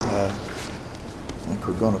I think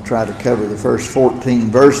we're going to try to cover the first 14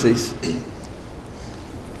 verses.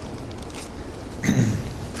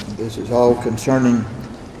 This is all concerning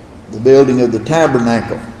the building of the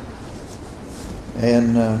tabernacle.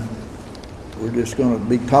 And we're just going to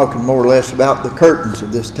be talking more or less about the curtains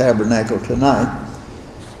of this tabernacle tonight.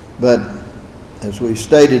 But as we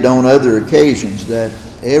stated on other occasions, that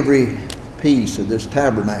every piece of this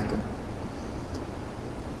tabernacle,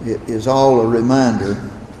 it is all a reminder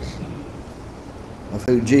of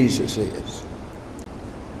who Jesus is.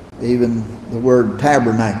 Even the word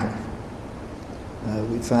tabernacle.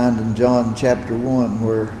 We find in John chapter 1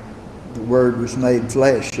 where the Word was made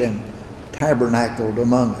flesh and tabernacled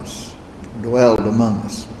among us, dwelled among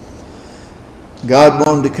us. God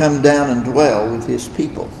wanted to come down and dwell with His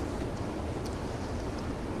people.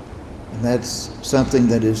 And that's something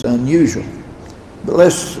that is unusual. But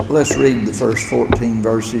let's read the first 14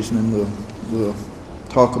 verses and then we'll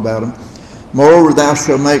talk about them. Moreover, thou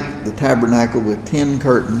shalt make the tabernacle with 10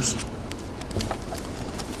 curtains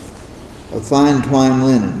of fine twined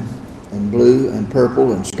linen, and blue and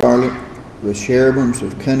purple and scarlet, with cherubims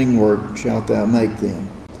of cunning work shalt thou make them.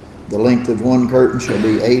 The length of one curtain shall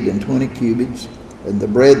be 28 cubits, and the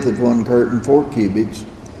breadth of one curtain 4 cubits,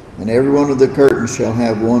 and every one of the curtains shall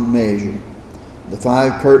have one measure. The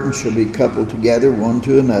 5 curtains shall be coupled together one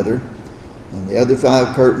to another, and the other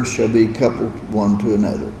 5 curtains shall be coupled one to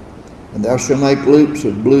another. And thou shalt make loops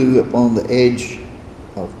of blue upon the edge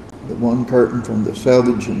of the one curtain from the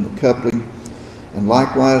selvage and the coupling, and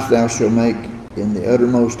likewise thou shalt make in the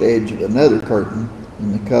uttermost edge of another curtain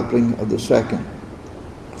in the coupling of the second.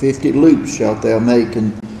 50 loops shalt thou make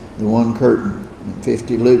in the one curtain, and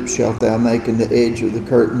 50 loops shalt thou make in the edge of the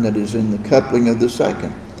curtain that is in the coupling of the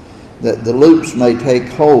second, that the loops may take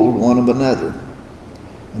hold one of another.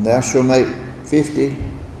 And thou shalt make 50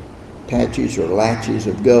 taches or latches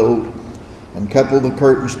of gold, and couple the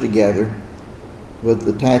curtains together with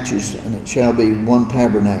the taches, and it shall be one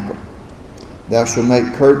tabernacle. Thou shalt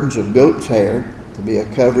make curtains of goat's hair to be a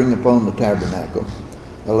covering upon the tabernacle.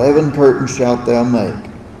 11 curtains shalt thou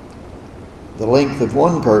make. The length of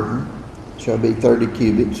one curtain shall be 30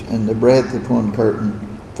 cubits, and the breadth of one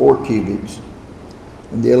curtain 4 cubits.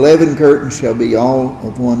 And the 11 curtains shall be all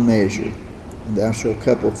of one measure. And thou shalt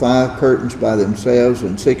couple 5 curtains by themselves,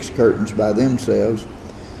 and 6 curtains by themselves,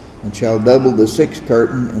 and shalt double the 6th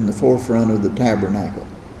curtain in the forefront of the tabernacle.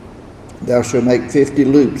 Thou shalt make 50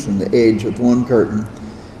 loops in the edge of one curtain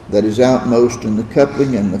that is outmost in the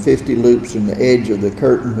coupling, and the 50 loops in the edge of the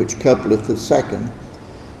curtain which coupleth the second.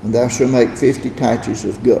 And thou shalt make 50 taches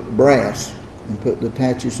of brass, and put the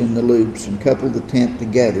taches in the loops, and couple the tent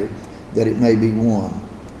together, that it may be one.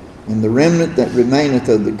 And the remnant that remaineth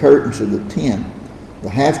of the curtains of the tent, the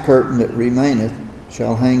half curtain that remaineth,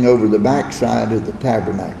 shall hang over the backside of the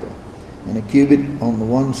tabernacle, and a cubit on the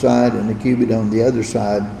one side, and a cubit on the other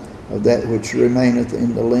side of that which remaineth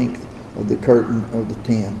in the length of the curtain of the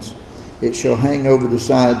tents. It shall hang over the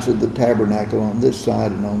sides of the tabernacle on this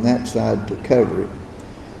side and on that side to cover it.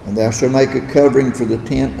 And thou shalt make a covering for the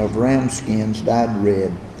tent of ram skins dyed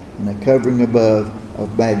red, and a covering above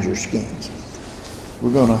of badger skins.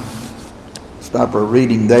 We're going to stop our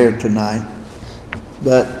reading there tonight.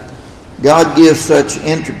 But God gives such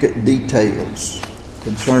intricate details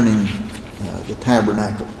concerning the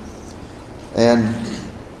tabernacle. And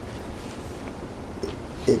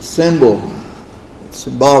it's symbolic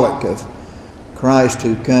of Christ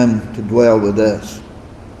who come to dwell with us.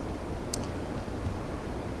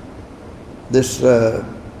 This,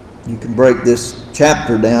 you can break this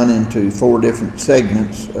chapter down into 4 different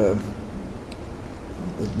segments. The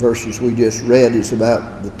verses we just read is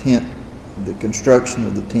about the tent, the construction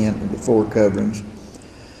of the tent and the 4 coverings.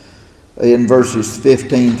 In verses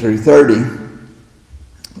 15 through 30,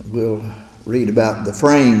 we'll read about the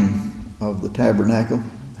frame of the tabernacle,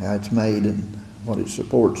 how it's made and what it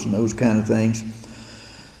supports and those kind of things.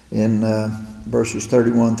 In verses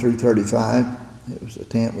 31 through 35, it was a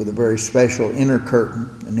tent with a very special inner curtain,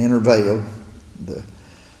 an inner veil, the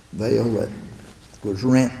veil that was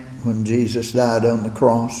rent when Jesus died on the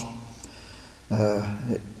cross.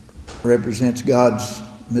 It represents God's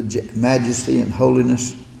majesty and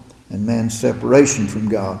holiness and man's separation from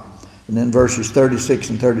God. And then verses 36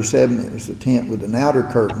 and 37, it was a tent with an outer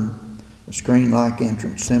curtain, a screen-like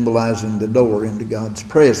entrance symbolizing the door into God's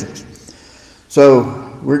presence.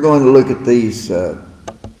 So we're going to look at these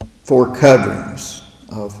 4 coverings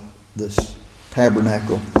of this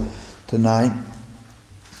tabernacle tonight.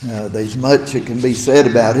 There's much that can be said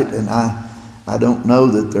about it, and I don't know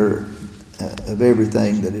that there of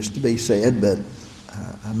everything that is to be said, but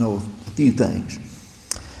I know a few things.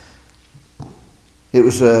 It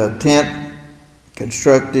was a tent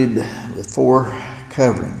constructed with 4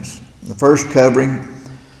 coverings. The first covering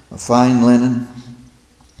of fine linen.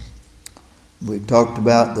 We talked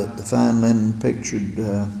about that the fine linen pictured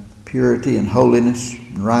purity and holiness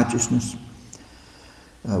and righteousness.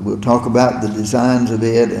 We'll talk about the designs of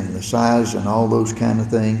it and the size and all those kind of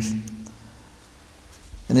things.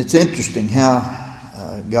 And it's interesting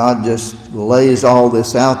how God just lays all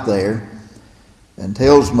this out there and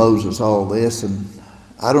tells Moses all this. And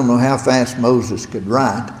I don't know how fast Moses could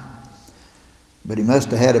write, but he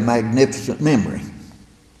must have had a magnificent memory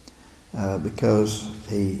because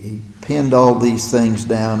he penned all these things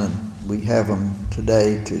down, and we have them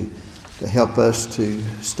today to help us to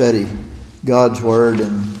study God's Word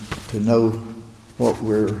and to know what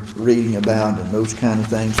we're reading about and those kind of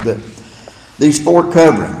things. But these 4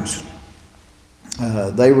 coverings,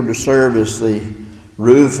 they were to serve as the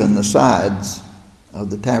roof and the sides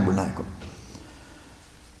of the tabernacle.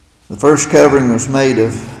 The first covering was made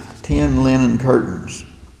of 10 linen curtains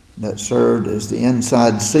that served as the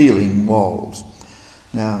inside ceiling walls.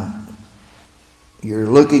 Now, you're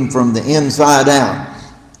looking from the inside out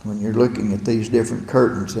when you're looking at these different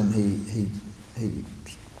curtains, and he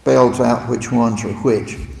spells out which ones are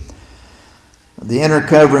which. The inner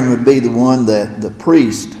covering would be the one that the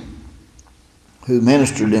priest who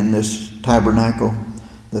ministered in this tabernacle,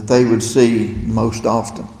 that they would see most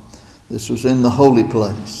often. This was in the holy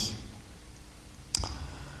place,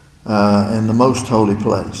 in the most holy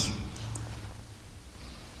place.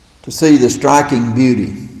 To see the striking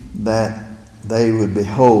beauty that they would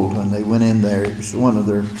behold when they went in there, it was one of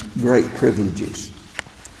their great privileges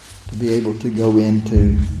to be able to go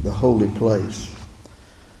into the holy place.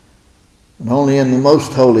 And only in the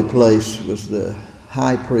most holy place was the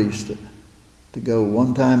high priest to go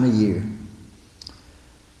one time a year.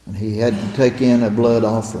 And he had to take in a blood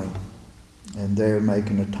offering and there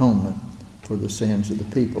make an atonement for the sins of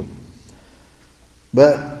the people.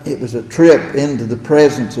 But it was a trip into the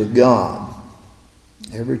presence of God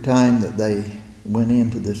every time that they went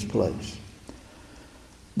into this place.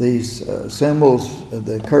 These symbols of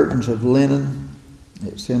the curtains of linen,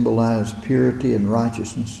 it symbolized purity and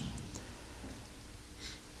righteousness.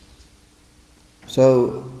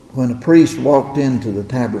 So when a priest walked into the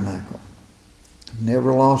tabernacle, he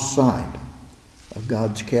never lost sight of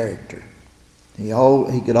God's character. He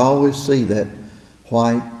could always see that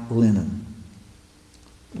white linen.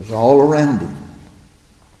 It was all around him.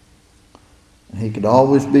 And he could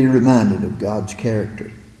always be reminded of God's character.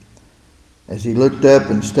 As he looked up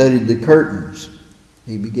and studied the curtains,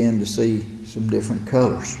 he began to see some different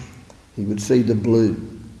colors. He would see the blue,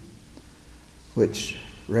 which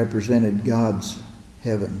represented God's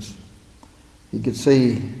heavens. He could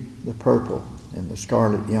see the purple and the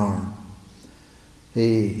scarlet yarn.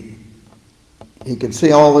 He could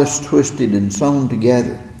see all this twisted and sewn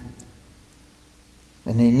together.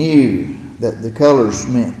 And he knew that the colors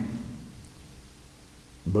meant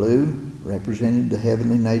blue represented the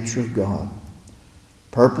heavenly nature of God.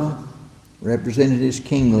 Purple represented his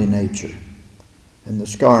kingly nature. And the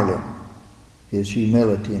scarlet, his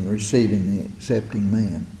humility in receiving and accepting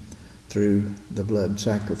man through the blood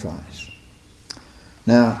sacrifice.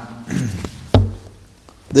 Now,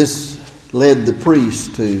 this led the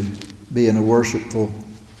priests to be in a worshipful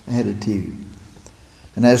attitude.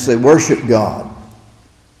 And as they worshiped God,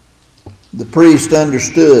 the priest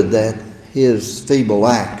understood that his feeble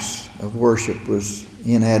acts of worship was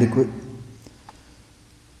inadequate,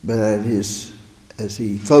 but as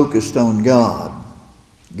he focused on God,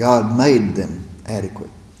 God made them adequate.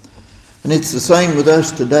 And it's the same with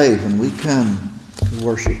us today when we come to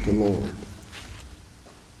worship the Lord.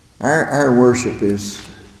 Our worship is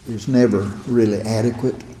never really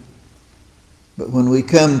adequate, but when we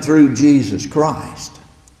come through Jesus Christ,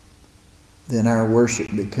 then our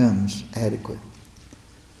worship becomes adequate.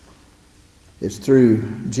 It's through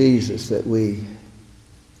Jesus that we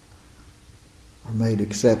are made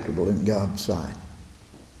acceptable in God's sight.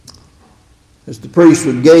 As the priest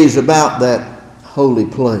would gaze about that holy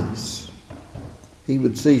place, he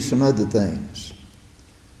would see some other things.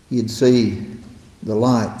 He'd see the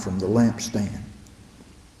light from the lampstand.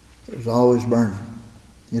 It was always burning.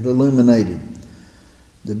 It illuminated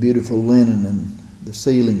the beautiful linen and the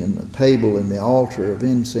ceiling and the table and the altar of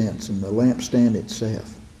incense and the lampstand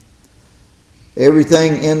itself.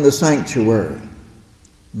 Everything in the sanctuary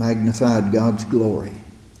magnified God's glory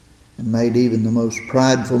and made even the most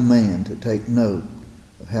prideful man to take note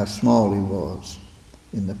of how small he was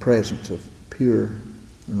in the presence of pure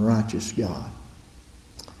and righteous God.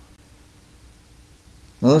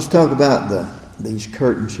 Now let's talk about these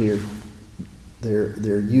curtains here.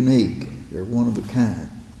 They're unique. They're one of a kind.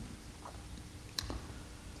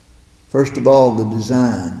 First of all, the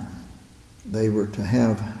design. They were to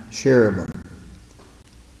have cherubim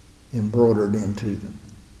embroidered into them.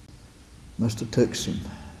 Must have took some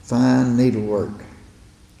fine needlework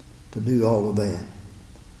to do all of that.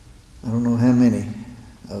 I don't know how many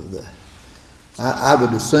of the... I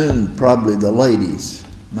would assume probably the ladies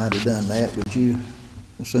might have done that. Would you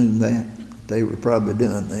assume that? They were probably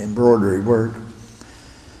doing the embroidery work.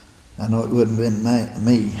 I know it wouldn't have been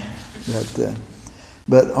me.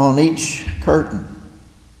 But on each curtain,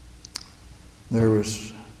 there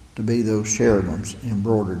was to be those cherubims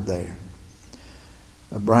embroidered there.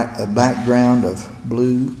 A background of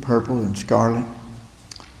blue, purple, and scarlet.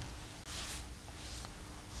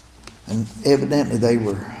 And evidently they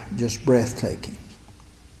were just breathtaking.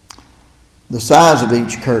 The size of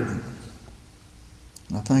each curtain.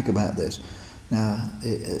 Now think about this. Now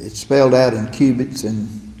it's spelled out in cubits in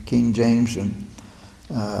King James, and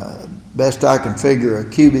best I can figure, a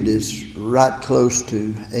cubit is right close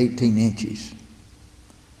to 18 inches,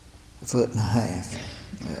 a foot and a half,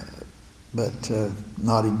 but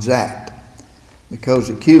not exact, because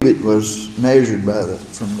a cubit was measured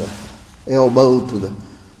from the elbow to the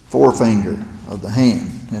forefinger of the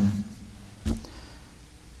hand, and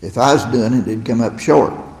if I was doing it, it'd come up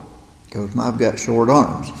short, because I've got short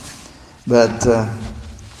arms. But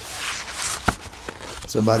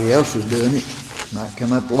somebody else was doing it, might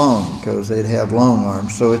come up long, because they'd have long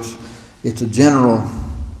arms. So it's a general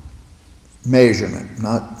measurement,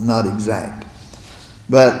 not exact.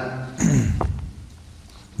 But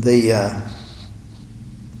the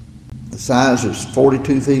size is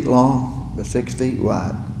 42 feet long by 6 feet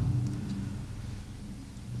wide.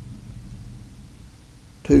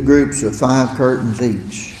 2 groups of 5 curtains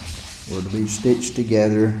each were to be stitched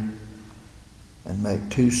together and make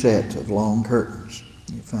 2 sets of long curtains.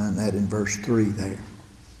 You find that in verse 3 there.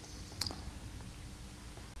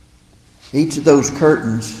 Each of those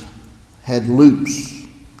curtains had loops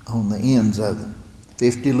on the ends of them,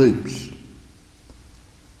 50 loops.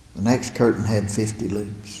 The next curtain had 50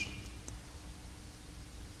 loops.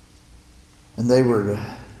 And they were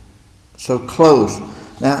so close.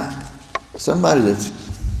 Now, somebody that's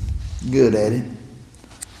good at it,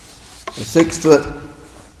 a 6-foot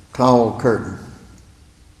tall curtain.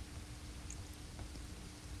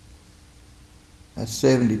 That's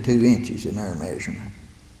 72 inches in our measurement.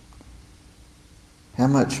 How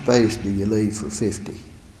much space do you leave for 50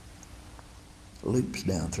 loops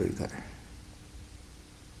down through there?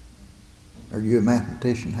 Are you a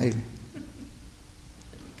mathematician, Haley?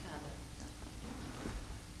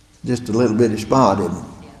 Just a little bitty spot, isn't it?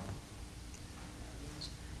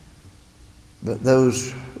 But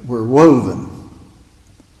those were woven.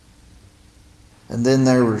 And then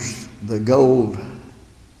there was the gold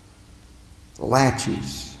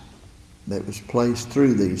latches that was placed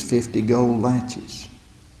through these 50 gold latches.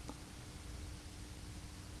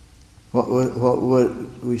 What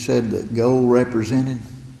we said that gold represented?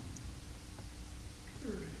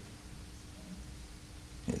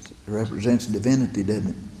 It represents divinity, doesn't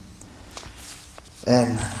it?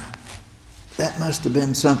 And that must have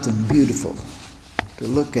been something beautiful to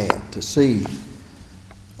look at, to see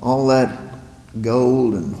all that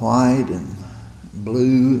gold and white and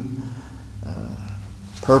blue,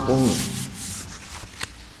 purple and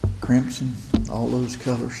crimson, all those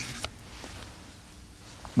colors.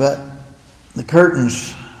 But the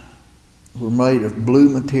curtains were made of blue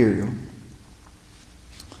material,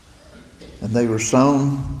 and they were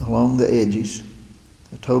sewn along the edges.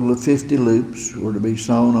 A total of 50 loops were to be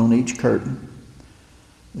sewn on each curtain.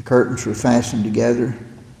 The curtains were fastened together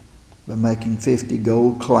by making 50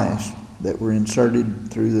 gold clasps that were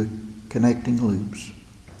inserted through the connecting loops.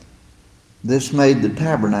 This made the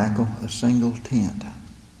tabernacle a single tent,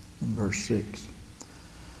 in verse 6.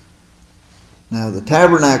 Now the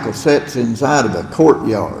tabernacle sits inside of a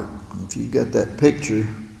courtyard. If you got that picture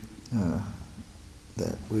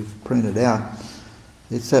that we've printed out,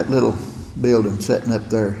 it's that little building sitting up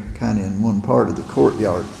there kind of in one part of the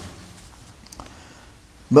courtyard.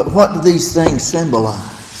 But what do these things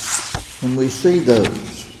symbolize when we see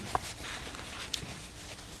those?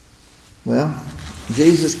 Well,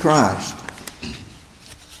 Jesus Christ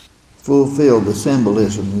fulfilled the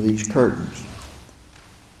symbolism of these curtains.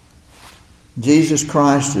 Jesus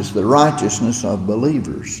Christ is the righteousness of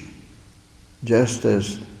believers, just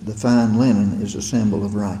as the fine linen is a symbol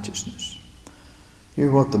of righteousness.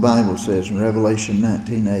 Hear what the Bible says in Revelation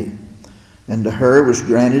 19:8. And to her was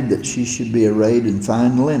granted that she should be arrayed in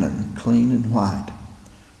fine linen, clean and white.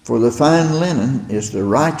 For the fine linen is the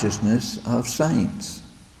righteousness of saints.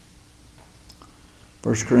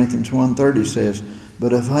 1 Corinthians 1:30 says,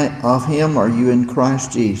 "But of him are you in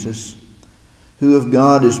Christ Jesus, who of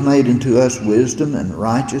God is made unto us wisdom and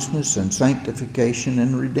righteousness and sanctification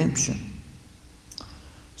and redemption."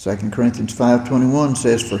 2 Corinthians 5:21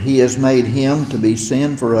 says, "For he has made him to be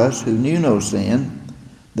sin for us who knew no sin,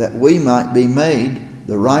 that we might be made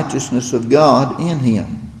the righteousness of God in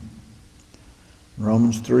him."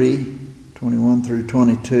 Romans 3:21 through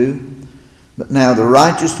 22. "But now the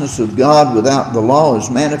righteousness of God without the law is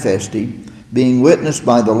manifested, being witnessed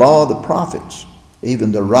by the law of the prophets,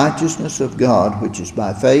 even the righteousness of God, which is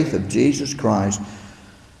by faith of Jesus Christ,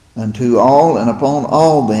 unto all and upon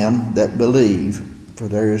all them that believe, for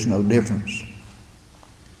there is no difference."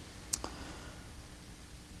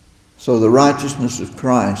 So the righteousness of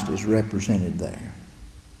Christ is represented there.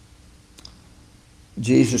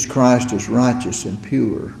 Jesus Christ is righteous and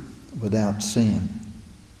pure, without sin.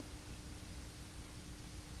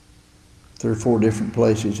 3 or 4 different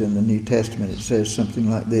places in the New Testament it says something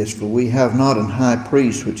like this: "For we have not an high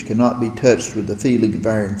priest which cannot be touched with the feeling of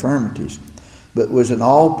our infirmities, but was in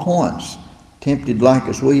all points tempted like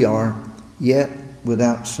as we are, yet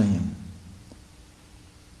without sin."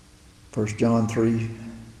 1 John 3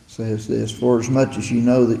 says this: "For as much as you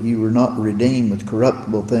know that you were not redeemed with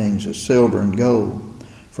corruptible things as silver and gold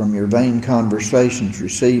from your vain conversations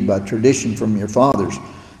received by tradition from your fathers,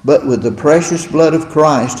 but with the precious blood of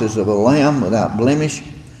Christ as of a lamb without blemish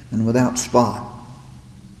and without spot."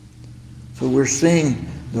 So we're seeing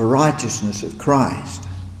the righteousness of Christ,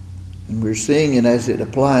 and we're seeing it as it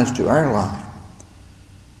applies to our life.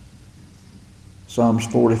 Psalms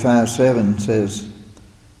 45:7 says,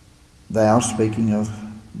 "Thou," speaking of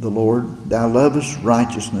the Lord, "thou lovest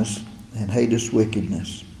righteousness and hatest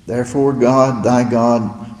wickedness. Therefore God, thy God,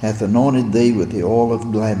 hath anointed thee with the oil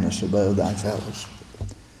of gladness above thy fellows."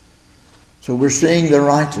 So we're seeing the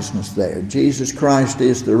righteousness there. Jesus Christ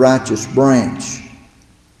is the righteous branch.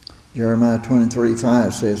 Jeremiah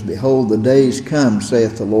 23:5 says, "Behold, the days come,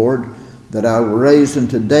 saith the Lord, that I will raise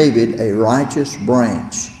unto David a righteous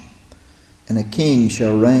branch, and a king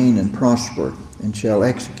shall reign and prosper, and shall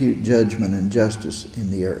execute judgment and justice in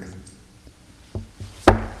the earth."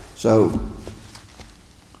 So,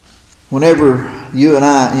 whenever you and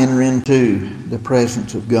I enter into the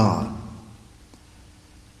presence of God,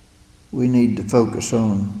 we need to focus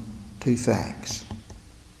on 2 facts.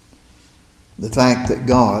 The fact that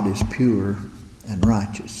God is pure and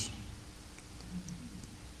righteous.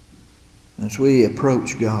 As we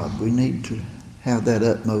approach God, we need to have that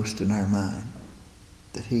upmost in our mind,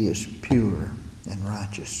 that he is pure and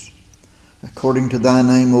righteous. "According to thy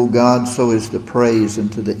name, O God, so is the praise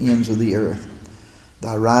unto the ends of the earth.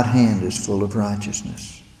 Thy right hand is full of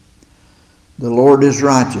righteousness. The Lord is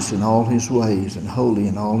righteous in all his ways, and holy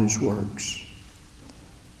in all his works.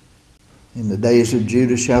 In the days of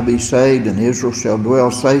Judah shall be saved, and Israel shall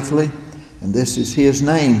dwell safely. And this is his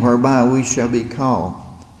name whereby we shall be called.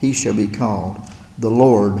 He shall be called the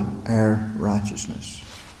Lord our righteousness."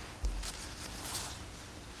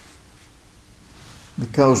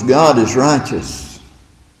 Because God is righteous,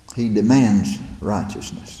 he demands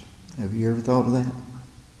righteousness. Have you ever thought of that?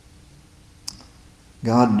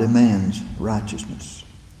 God demands righteousness.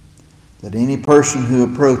 That any person who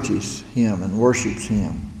approaches him and worships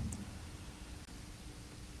him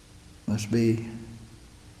must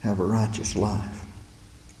have a righteous life.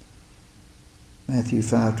 Matthew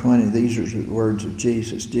 5:20, these are the words of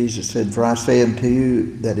Jesus. Jesus said, "For I say unto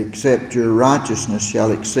you that except your righteousness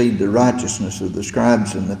shall exceed the righteousness of the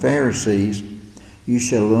scribes and the Pharisees, you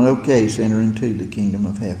shall in no case enter into the kingdom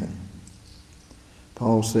of heaven."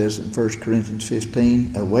 Paul says in 1 Corinthians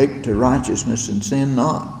 15, "Awake to righteousness and sin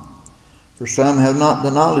not. For some have not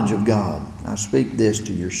the knowledge of God. I speak this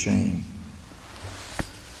to your shame."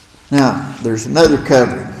 Now, there's another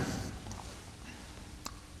covering.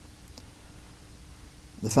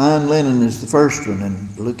 The fine linen is the first one,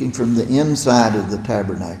 and looking from the inside of the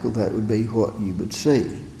tabernacle, that would be what you would see.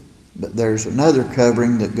 But there's another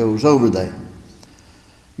covering that goes over that.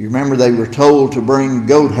 You remember they were told to bring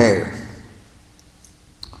goat hair.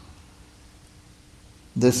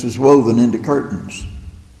 This was woven into curtains,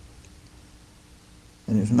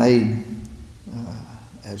 and is made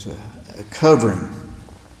as a covering.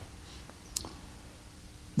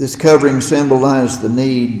 This covering symbolized the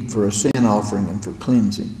need for a sin offering and for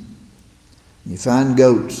cleansing. You find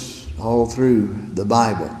goats all through the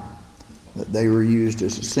Bible that they were used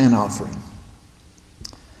as a sin offering.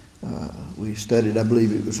 We studied, I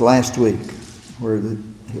believe it was last week, where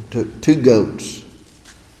it took 2 goats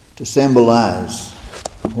to symbolize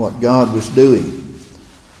what God was doing.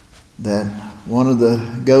 That one of the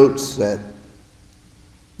goats that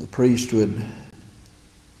the priest would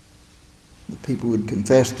The people would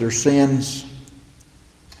confess their sins.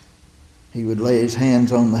 He would lay his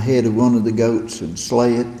hands on the head of one of the goats and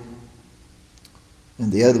slay it.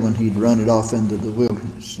 And the other one, he'd run it off into the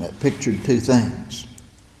wilderness. That pictured two things.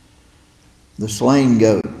 The slain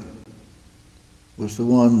goat was the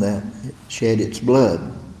one that shed its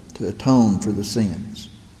blood to atone for the sins.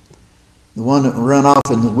 The one that would run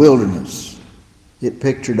off in the wilderness, it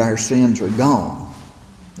pictured our sins are gone.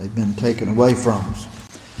 They've been taken away from us.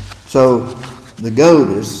 So the goat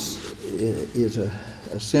is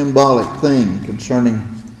a symbolic thing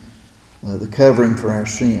concerning the covering for our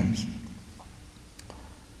sins.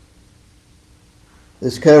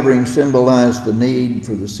 This covering symbolized the need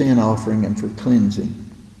for the sin offering and for cleansing.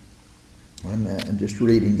 I'm just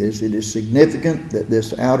reading this. It is significant that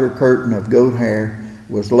this outer curtain of goat hair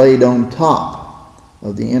was laid on top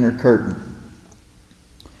of the inner curtain.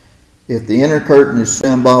 If the inner curtain is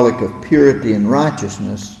symbolic of purity and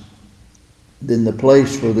righteousness, then the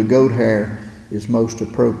place for the goat hair is most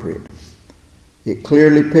appropriate. It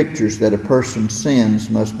clearly pictures that a person's sins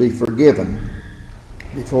must be forgiven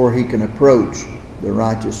before he can approach the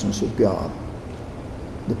righteousness of God.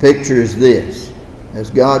 The picture is this. As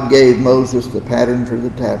God gave Moses the pattern for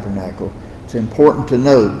the tabernacle, it's important to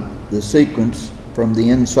note the sequence from the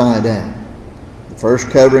inside out. The first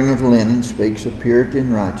covering of linen speaks of purity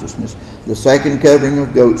and righteousness. The second covering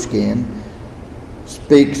of goatskin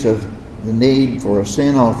speaks of the need for a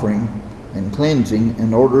sin offering and cleansing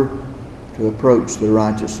in order to approach the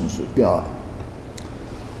righteousness of God.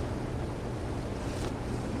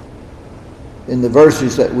 In the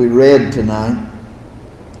verses that we read tonight,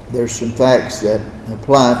 there's some facts that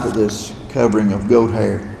apply to this covering of goat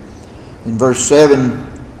hair. In verse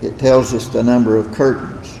 7, it tells us the number of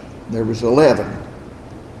curtains. There was 11.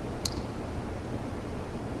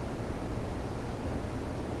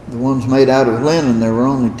 The ones made out of linen, there were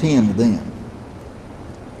only 10 of them.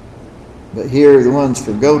 But here, the ones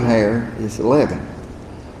for goat hair is 11.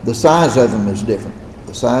 The size of them is different.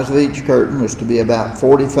 The size of each curtain was to be about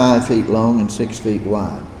 45 feet long and 6 feet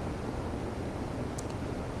wide.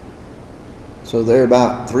 So they're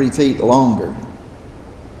about 3 feet longer.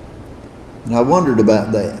 And I wondered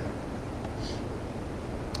about that.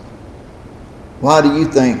 Why do you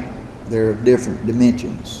think they're of different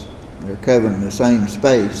dimensions? They're covering the same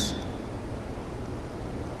space.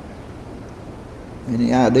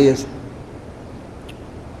 Any ideas?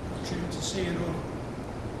 Chance of seeing them.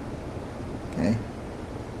 Okay.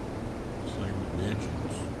 Same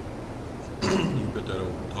dimensions. You put that over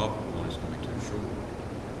the top of one, it's going to be too short.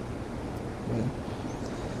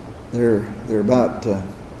 Well, they're about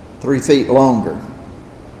 3 feet longer.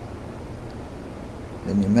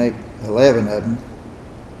 And you make 11 of them.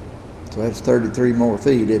 So that's 33 more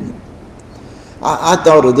feet, isn't it? I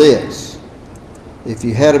thought of this. If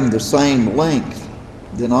you had them the same length,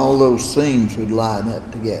 then all those seams would line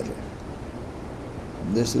up together.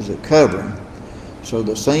 This is a covering, so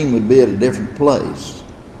the seam would be at a different place.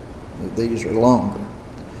 These are longer.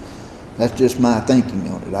 That's just my thinking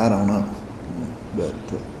on it. I don't know. But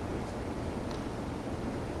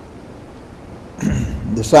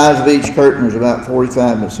the size of each curtain was about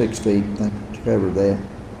 45 by 6 feet. I think to cover that.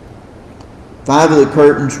 5 of the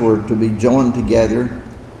curtains were to be joined together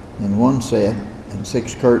in one set, and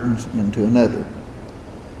 6 curtains into another.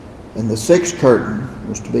 And the 6th curtain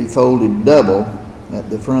was to be folded double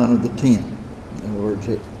at the front of the tent. In other words,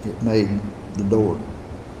 it made the door.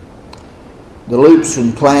 The loops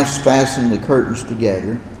and clasps fastened the curtains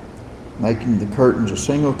together, making the curtains a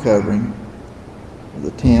single covering of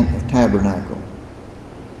the tent of tabernacle.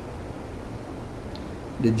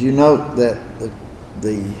 Did you note that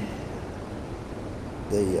the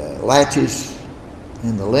latches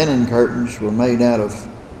and the linen curtains were made out of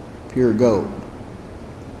pure gold?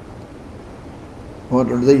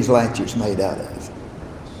 What are these latches made out of?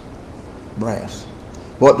 Brass.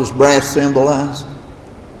 What does brass symbolize?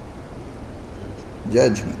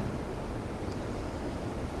 Judgment.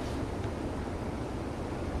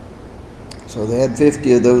 So they had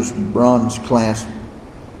 50 of those bronze clasps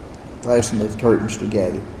fastened the curtains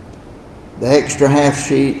together. The extra half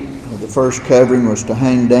sheet of the first covering was to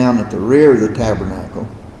hang down at the rear of the tabernacle,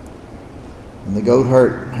 and the goat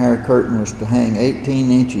hair curtain was to hang 18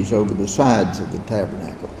 inches over the sides of the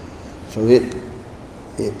tabernacle. So it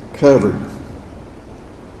covered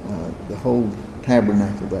the whole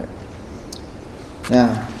tabernacle there.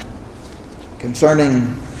 Now,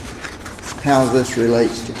 concerning how this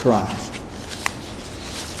relates to Christ,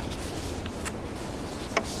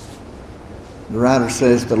 the writer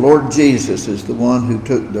says, the Lord Jesus is the one who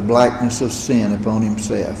took the blackness of sin upon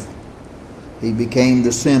himself. He became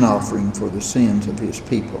the sin offering for the sins of his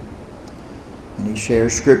people. And he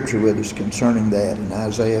shares scripture with us concerning that in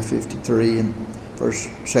Isaiah 53 and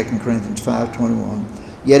 2 Corinthians 5:21.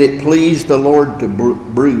 Yet it pleased the Lord to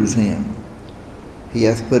bruise him. He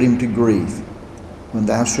hath put him to grief. When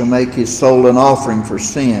thou shalt make his soul an offering for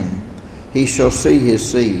sin, he shall see his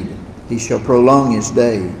seed. He shall prolong his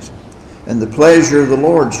days. And the pleasure of the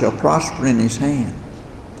Lord shall prosper in his hand.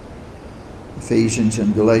 Ephesians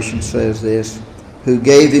and Galatians says this, who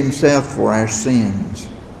gave himself for our sins,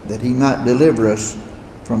 that he might deliver us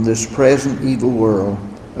from this present evil world,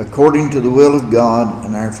 according to the will of God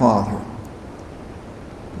and our Father.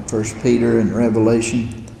 1 Peter and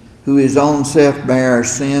Revelation, who his own self bare our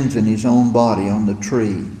sins in his own body on the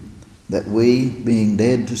tree, that we, being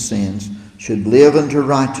dead to sins, should live unto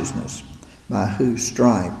righteousness, by whose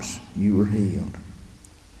stripes you were healed.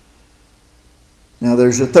 Now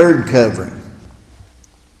there's a third covering.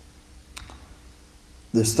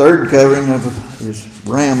 This third covering is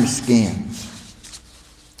ram skins.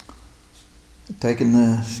 Taking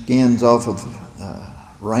the skins off of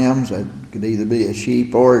rams, that could either be a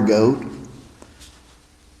sheep or a goat.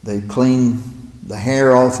 They clean the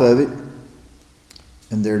hair off of it,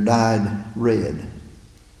 and they're dyed red.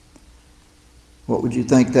 What would you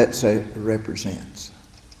think that represents?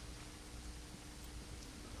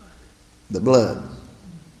 The blood.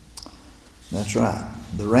 That's right.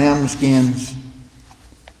 The ram skins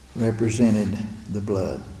represented the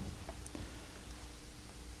blood.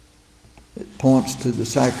 It points to the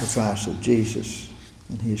sacrifice of Jesus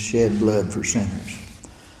and his shed blood for sinners.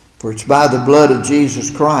 For it's by the blood of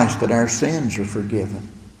Jesus Christ that our sins are forgiven.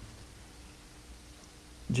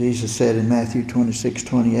 Jesus said in Matthew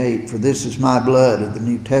 26:28, for this is my blood of the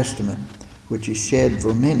New Testament, which is shed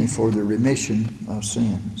for many for the remission of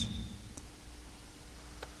sins.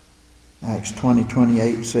 Acts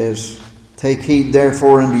 20:28 says, take heed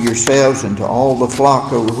therefore unto yourselves and to all the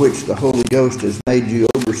flock over which the Holy Ghost has made you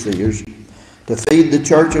overseers, to feed the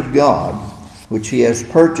church of God, which he has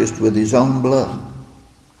purchased with his own blood.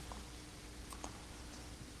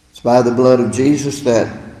 It's by the blood of Jesus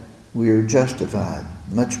that we are justified.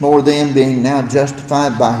 Much more then, being now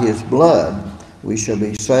justified by his blood, we shall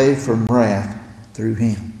be saved from wrath through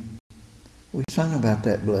him. We sung about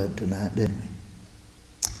that blood tonight, didn't we?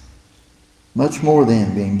 Much more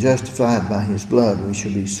then, being justified by his blood, we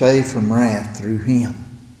shall be saved from wrath through him.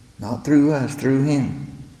 Not through us, through him.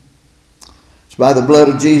 It's by the blood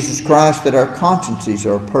of Jesus Christ that our consciences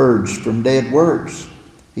are purged from dead works.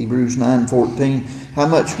 Hebrews 9:14, how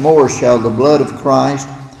much more shall the blood of Christ,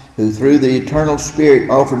 who through the eternal Spirit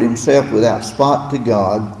offered himself without spot to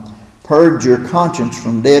God, purge your conscience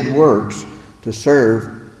from dead works to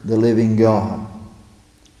serve the living God.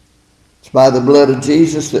 It's by the blood of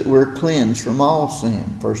Jesus that we're cleansed from all sin.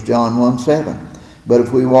 1 John 1:7. But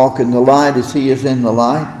if we walk in the light as he is in the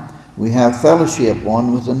light, we have fellowship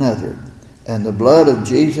one with another. And the blood of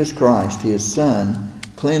Jesus Christ, his Son,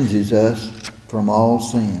 cleanses us from all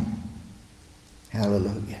sin.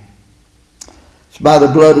 Hallelujah. It's by the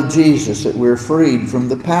blood of Jesus that we're freed from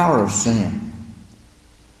the power of sin.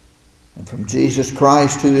 And from Jesus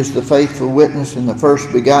Christ, who is the faithful witness and the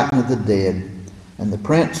first begotten of the dead, and the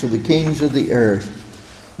prince of the kings of the earth,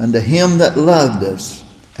 unto him that loved us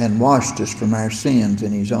and washed us from our sins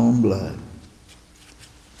in his own blood.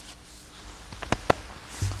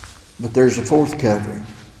 But there's a fourth covering.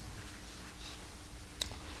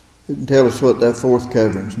 Who can tell us what that fourth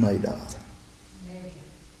covering's made of?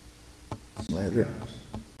 Leather.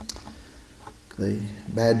 The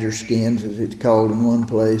badger skins, as it's called in one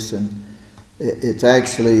place, and it's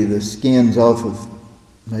actually the skins off of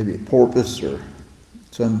maybe a porpoise or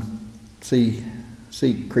some sea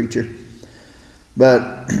creature.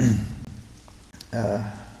 But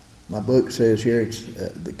my book says here it's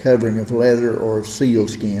the covering of leather or of seal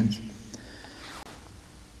skins.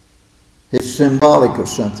 It's symbolic of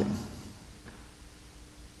something.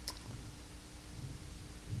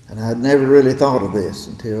 And I'd never really thought of this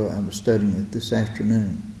until I was studying it this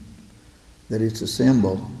afternoon, that it's a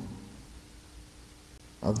symbol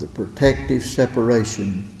of the protective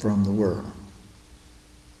separation from the world.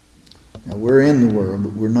 Now, we're in the world,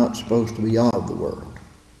 but we're not supposed to be of the world.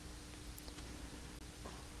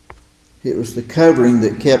 It was the covering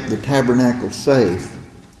that kept the tabernacle safe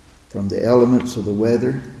from the elements of the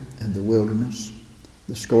weather and the wilderness,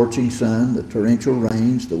 the scorching sun, the torrential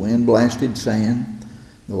rains, the wind-blasted sand,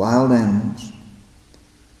 the wild animals.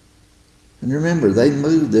 And remember, they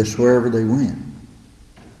moved this wherever they went,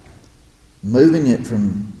 moving it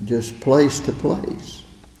from just place to place.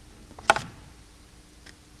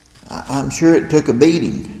 I'm sure it took a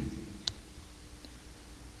beating.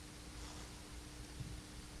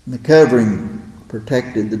 And the covering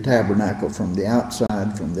protected the tabernacle from the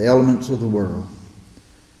outside, from the elements of the world.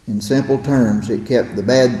 In simple terms, it kept the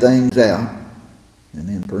bad things out, and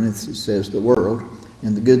in parentheses says the world,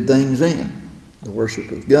 and the good things in, the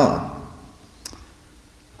worship of God.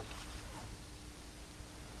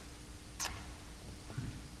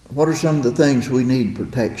 What are some of the things we need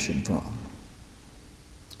protection from?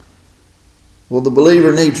 Well, the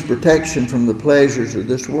believer needs protection from the pleasures of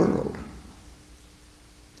this world.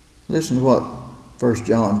 Listen to what 1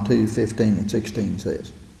 John 2:15 and 16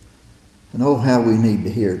 says. And oh, how we need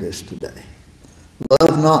to hear this today.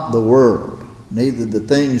 Love not the world, neither the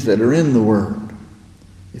things that are in the world.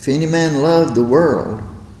 If any man love the world,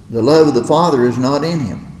 the love of the Father is not in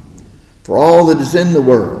him. For all that is in the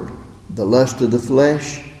world, the lust of the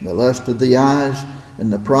flesh, the lust of the eyes,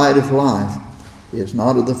 and the pride of life, is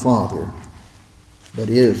not of the Father, but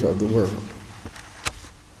is of the world.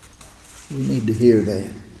 We need to hear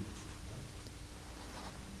that.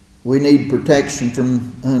 We need protection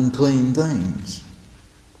from unclean things.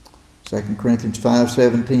 2 Corinthians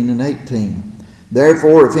 5:17 and 18.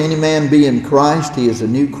 Therefore, if any man be in Christ, he is a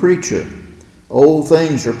new creature. Old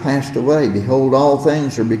things are passed away. Behold, all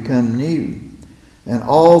things are become new. And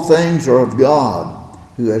all things are of God,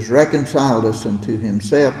 who has reconciled us unto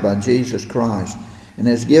himself by Jesus Christ, and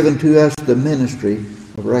has given to us the ministry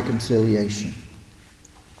of reconciliation.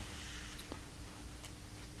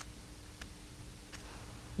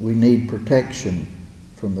 We need protection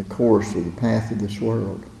from the course of the path of this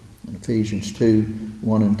world. In Ephesians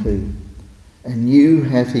 2:1 and 2. And you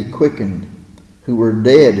hath he quickened, who were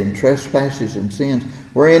dead in trespasses and sins,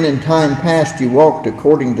 wherein in time past you walked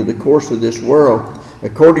according to the course of this world,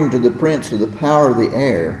 according to the prince of the power of the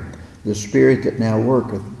air, the spirit that now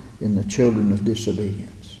worketh in the children of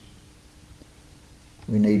disobedience.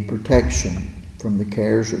 We need protection from the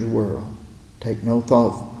cares of the world. Take no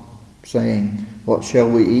thought, saying, what shall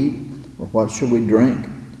we eat? Or what shall we drink?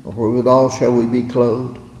 Or wherewithal shall we be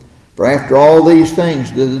clothed? For after all these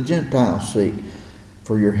things do the Gentiles seek.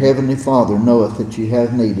 For your heavenly Father knoweth that ye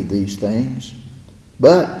have need of these things.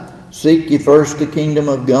 But seek ye first the kingdom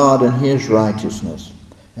of God and his righteousness,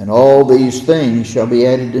 and all these things shall be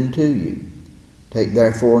added unto you. Take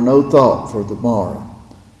therefore no thought for the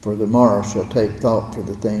morrow shall take thought for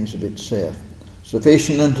the things of itself.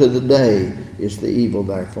 Sufficient unto the day is the evil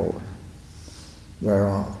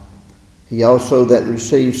thereof. He also that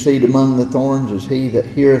receives seed among the thorns is he that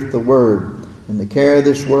heareth the word, and the care of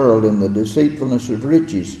this world and the deceitfulness of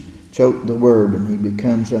riches choke the word, and he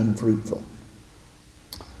becomes unfruitful.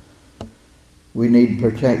 We need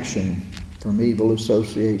protection from evil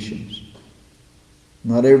associations.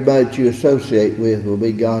 Not everybody that you associate with will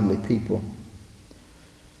be godly people.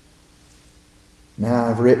 Now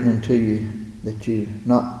I've written unto you that you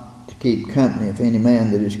not to keep company if any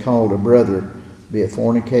man that is called a brother be a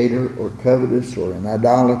fornicator, or covetous, or an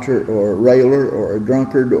idolater, or a railer, or a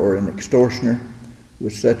drunkard, or an extortioner.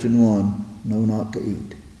 With such an one, know not to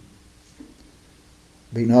eat.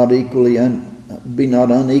 Be not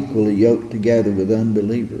unequally yoked together with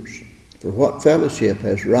unbelievers. For what fellowship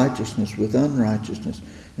has righteousness with unrighteousness?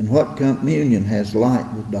 And what communion has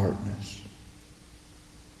light with darkness?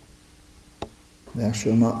 Thou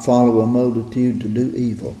shalt not follow a multitude to do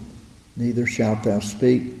evil, neither shalt thou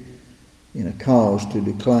speak in a cause to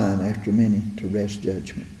decline after many to wrest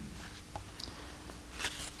judgment.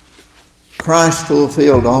 Christ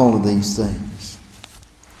fulfilled all of these things.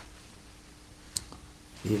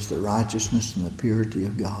 He is the righteousness and the purity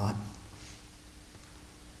of God.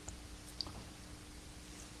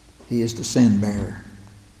 He is the sin bearer.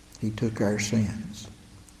 He took our sins.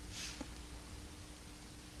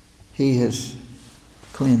 He has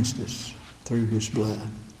cleansed us through his blood.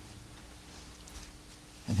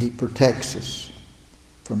 And he protects us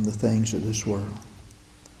from the things of this world.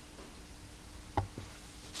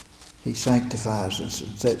 He sanctifies us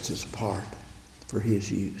and sets us apart for his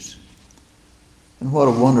use. And what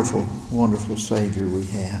a wonderful, wonderful Savior we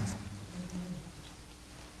have.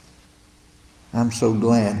 I'm so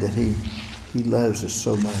glad that he loves us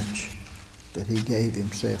so much that he gave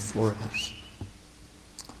himself for us.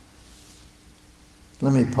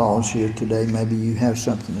 Let me pause here today. Maybe you have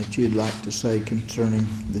something that you'd like to say concerning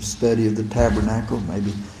the study of the tabernacle.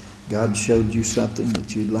 Maybe God showed you something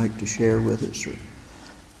that you'd like to share with us. Or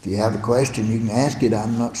if you have a question, you can ask it.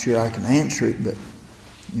 I'm not sure I can answer it, but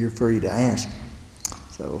you're free to ask.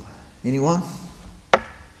 So, anyone?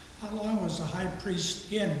 How long was the high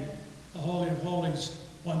priest in the Holy of Holies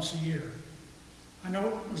once a year? I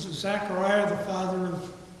know, was it Zechariah, the father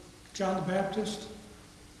of John the Baptist?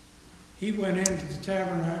 He went into the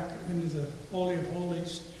tabernacle, into the Holy of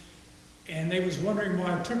Holies, And they was wondering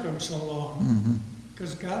why it took them so long.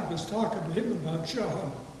 Because God was talking to him about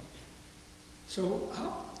John. So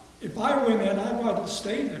if I went in, I wanted to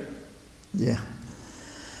stay there. Yeah.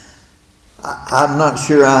 I'm not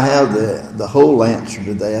sure I have the whole answer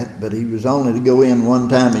to that, but he was only to go in one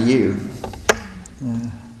time a year.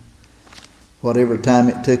 Whatever time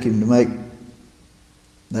it took him to make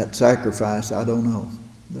that sacrifice, I don't know.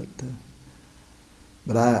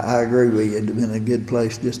 But I agree with you. It'd have been a good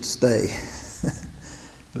place just to stay.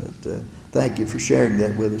 But thank you for sharing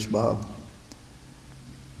that with us, Bob.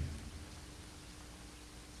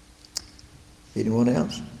 Anyone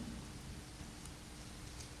else?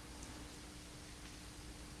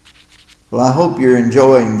 Well, I hope you're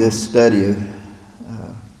enjoying this study of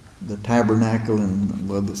the tabernacle and,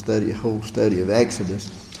 well, the whole study of Exodus.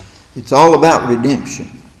 It's all about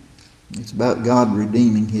redemption. It's about God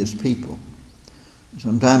redeeming his people.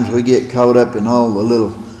 Sometimes we get caught up in all the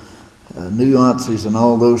little nuances and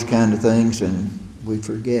all those kind of things, and we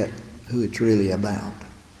forget who it's really about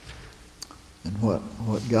and what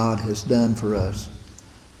God has done for us.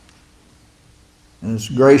 And as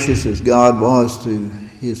gracious as God was to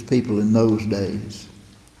his people in those days,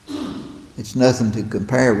 it's nothing to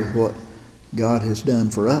compare with what God has done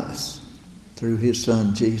for us through his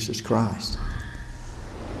Son, Jesus Christ.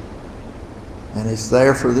 And it's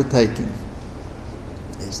there for the taking.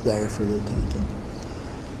 It's there for the taking.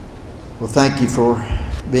 Well, thank you for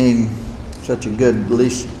being such a good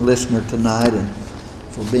listener tonight and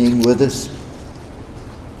for being with us.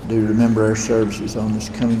 Do remember our services on this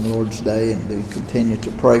coming Lord's Day, and do continue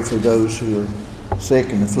to pray for those who are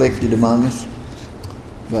sick and afflicted among us.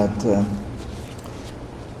 But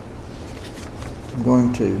I'm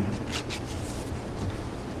going to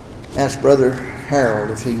ask Brother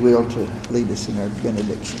Harold, if he will, to lead us in our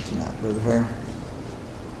benediction tonight. Brother Harold.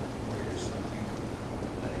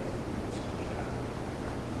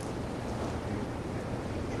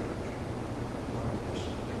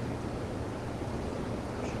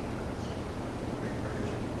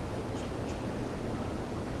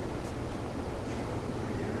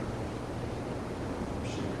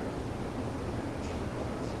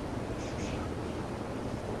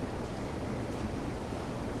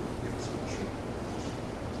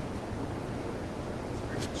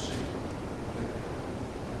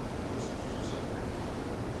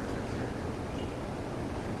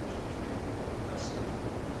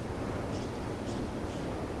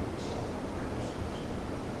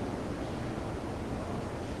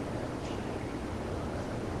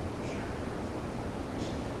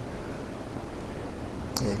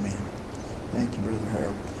 Amen. Thank you, Brother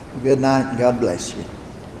Harold. Well, good night, and God bless you.